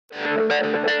It's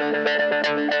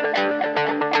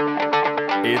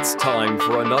time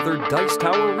for another Dice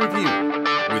Tower review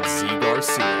with Zee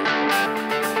Garcia.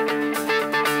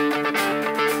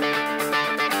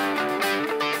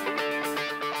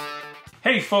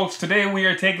 Hey folks, today we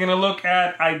are taking a look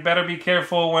at, I better be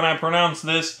careful when I pronounce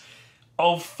this,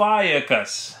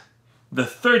 Ophiuchus, the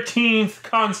 13th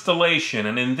constellation.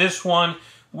 And in this one,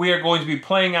 we are going to be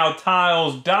playing out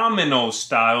tiles domino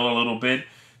style a little bit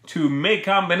to make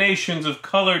combinations of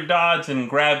colored dots and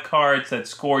grab cards that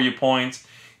score you points.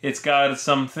 It's got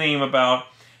some theme about,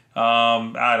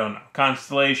 I don't know,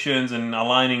 constellations and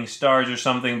aligning stars or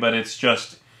something, but it's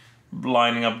just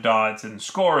lining up dots and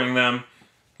scoring them.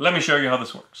 Let me show you how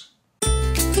this works.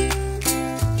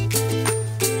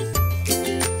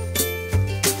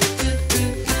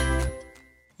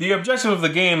 The objective of the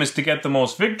game is to get the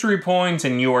most victory points,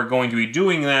 and you are going to be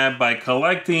doing that by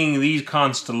collecting these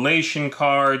constellation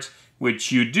cards,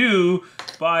 which you do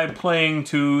by playing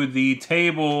to the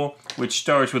table, which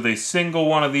starts with a single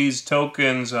one of these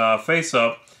tokens face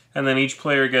up, and then each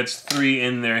player gets 3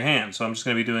 in their hand. So I'm just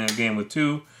going to be doing a game with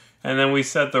 2, and then we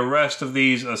set the rest of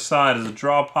these aside as a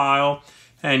draw pile,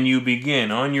 and you begin.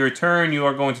 On your turn, you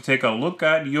are going to take a look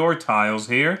at your tiles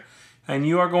here, and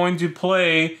you are going to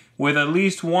play with at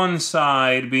least one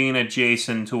side being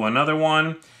adjacent to another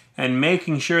one, and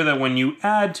making sure that when you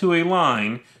add to a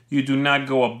line, you do not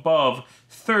go above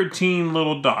 13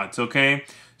 little dots, okay?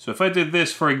 So if I did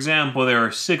this, for example, there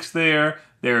are 6 there,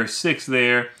 there are 6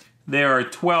 there, there are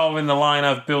 12 in the line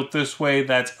I've built this way,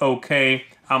 that's okay,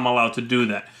 I'm allowed to do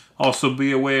that. Also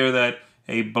be aware that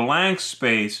a blank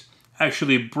space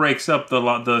actually breaks up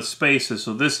the spaces,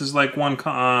 so this is like one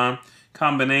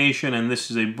combination, and this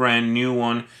is a brand new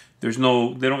one. There's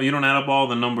no, you don't add up all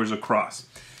the numbers across.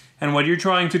 And what you're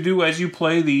trying to do as you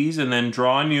play these and then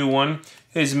draw a new one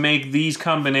is make these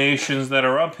combinations that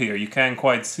are up here. You can't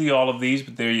quite see all of these,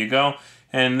 but there you go.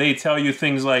 And they tell you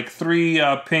things like 3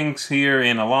 pinks here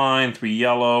in a line, 3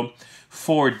 yellow,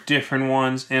 4 different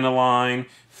ones in a line,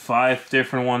 5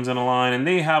 different ones in a line, and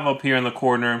they have up here in the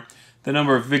corner the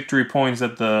number of victory points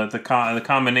that the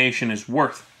combination is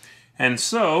worth. And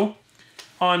so,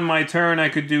 on my turn, I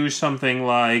could do something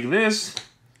like this.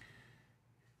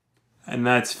 And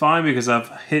that's fine because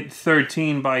I've hit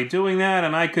 13 by doing that.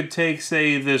 And I could take,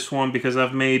 say, this one because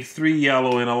I've made 3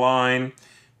 yellow in a line.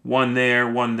 1 there,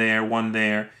 1 there, 1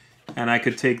 there. And I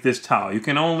could take this tile. You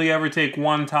can only ever take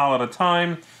 1 tile at a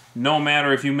time. No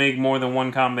matter if you make more than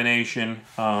 1 combination.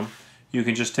 You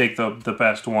can just take the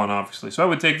best one, obviously. So I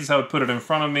would take this, I would put it in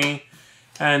front of me.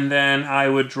 And then I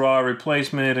would draw a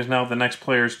replacement. It is now the next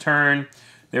player's turn.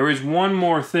 There is one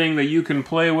more thing that you can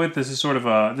play with. This is sort of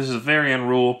a variant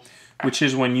rule, which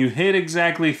is when you hit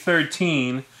exactly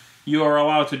 13, you are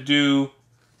allowed to do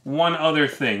one other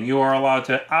thing. You are allowed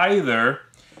to either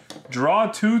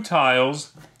draw 2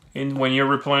 tiles when you're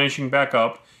replenishing back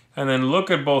up, and then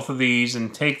look at both of these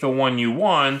and take the one you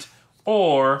want,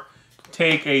 or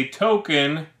take a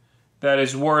token that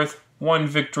is worth 1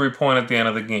 victory point at the end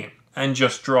of the game, and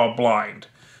just draw blind.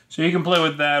 So you can play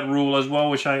with that rule as well,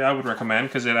 which I would recommend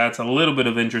because it adds a little bit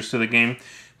of interest to the game.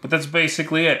 But that's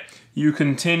basically it. You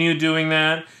continue doing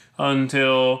that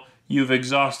until you've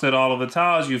exhausted all of the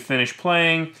tiles, you finish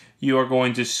playing, you are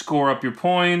going to score up your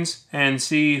points and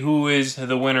see who is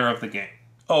the winner of the game.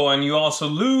 Oh, and you also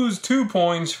lose 2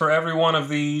 points for every one of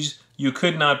these you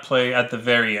could not play at the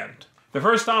very end. The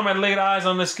first time I laid eyes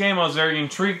on this game, I was very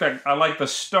intrigued. I liked the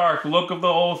stark look of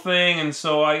the whole thing, and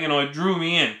so it drew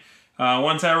me in.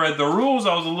 Once I read the rules,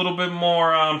 I was a little bit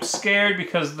more scared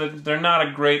because they're not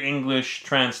a great English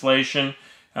translation.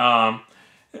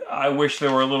 I wish they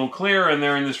were a little clearer, and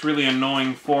they're in this really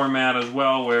annoying format as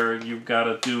well where you've got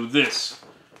to do this.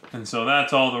 And so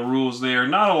that's all the rules there.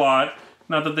 Not a lot.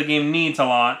 Not that the game needs a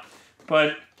lot.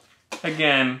 But,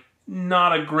 again,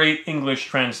 not a great English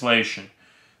translation.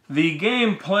 The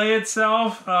gameplay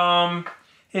itself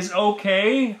is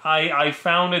okay. I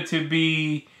found it to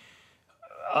be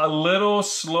a little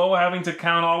slow having to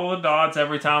count all of the dots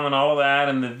every time and all of that,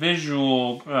 and the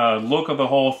visual look of the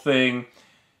whole thing,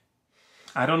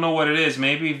 I don't know what it is.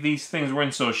 Maybe if these things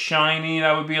weren't so shiny,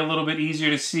 that would be a little bit easier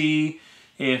to see.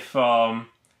 If I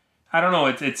don't know,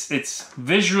 it's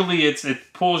visually it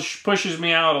pushes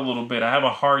me out a little bit. I have a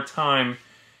hard time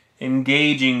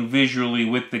engaging visually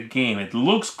with the game. It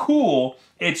looks cool,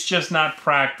 it's just not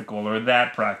practical, or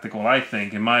that practical, I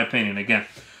think, in my opinion, again.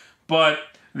 But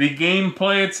the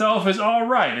gameplay itself is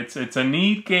alright. It's a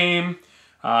neat game.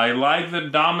 I like the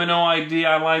domino idea.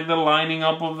 I like the lining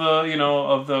up of the,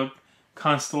 of the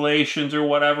constellations or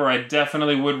whatever. I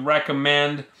definitely would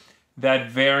recommend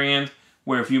that variant.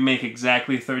 where if you make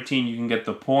exactly 13, you can get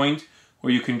the point, or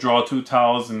you can draw 2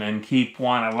 tiles and then keep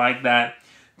 1. I like that.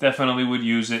 Definitely would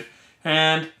use it.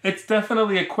 And it's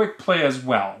definitely a quick play as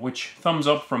well, which thumbs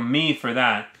up from me for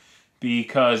that,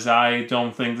 because I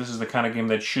don't think this is the kind of game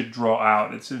that should draw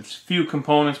out. It's few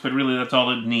components, but really that's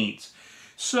all it needs.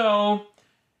 So,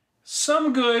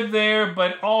 some good there,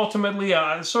 but ultimately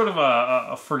sort of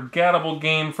a forgettable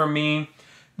game for me.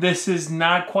 This is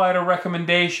not quite a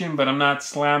recommendation, but I'm not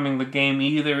slamming the game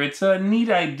either. It's a neat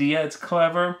idea. It's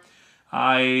clever.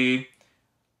 I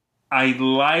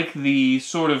like the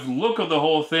sort of look of the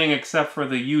whole thing, except for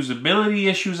the usability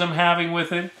issues I'm having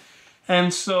with it.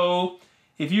 And so,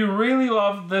 if you really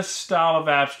love this style of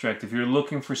abstract, if you're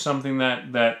looking for something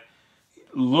that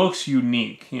looks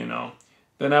unique, you know,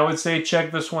 then I would say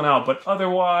check this one out. But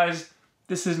otherwise,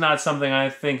 this is not something I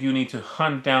think you need to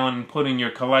hunt down and put in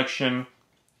your collection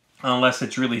unless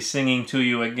it's really singing to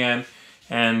you again.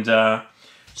 And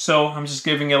so I'm just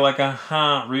giving it like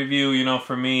a review, you know,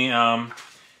 for me.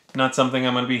 Not something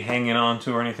I'm going to be hanging on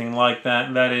to or anything like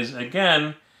that. That is,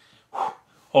 again,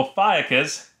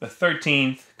 Ophiuchus, the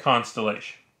 13th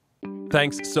constellation.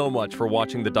 Thanks so much for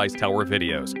watching the Dice Tower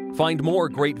videos. Find more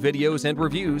great videos and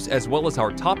reviews, as well as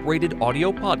our top-rated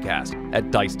audio podcast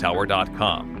at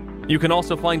Dicetower.com. You can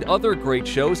also find other great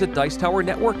shows at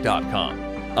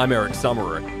Dicetowernetwork.com. I'm Eric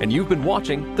Summerer, and you've been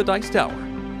watching The Dice Tower.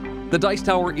 The Dice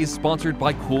Tower is sponsored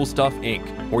by Cool Stuff Inc.,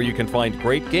 where you can find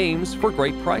great games for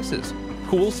great prices.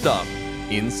 Cool stuff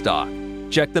in stock.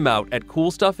 Check them out at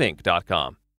CoolStuffInc.com.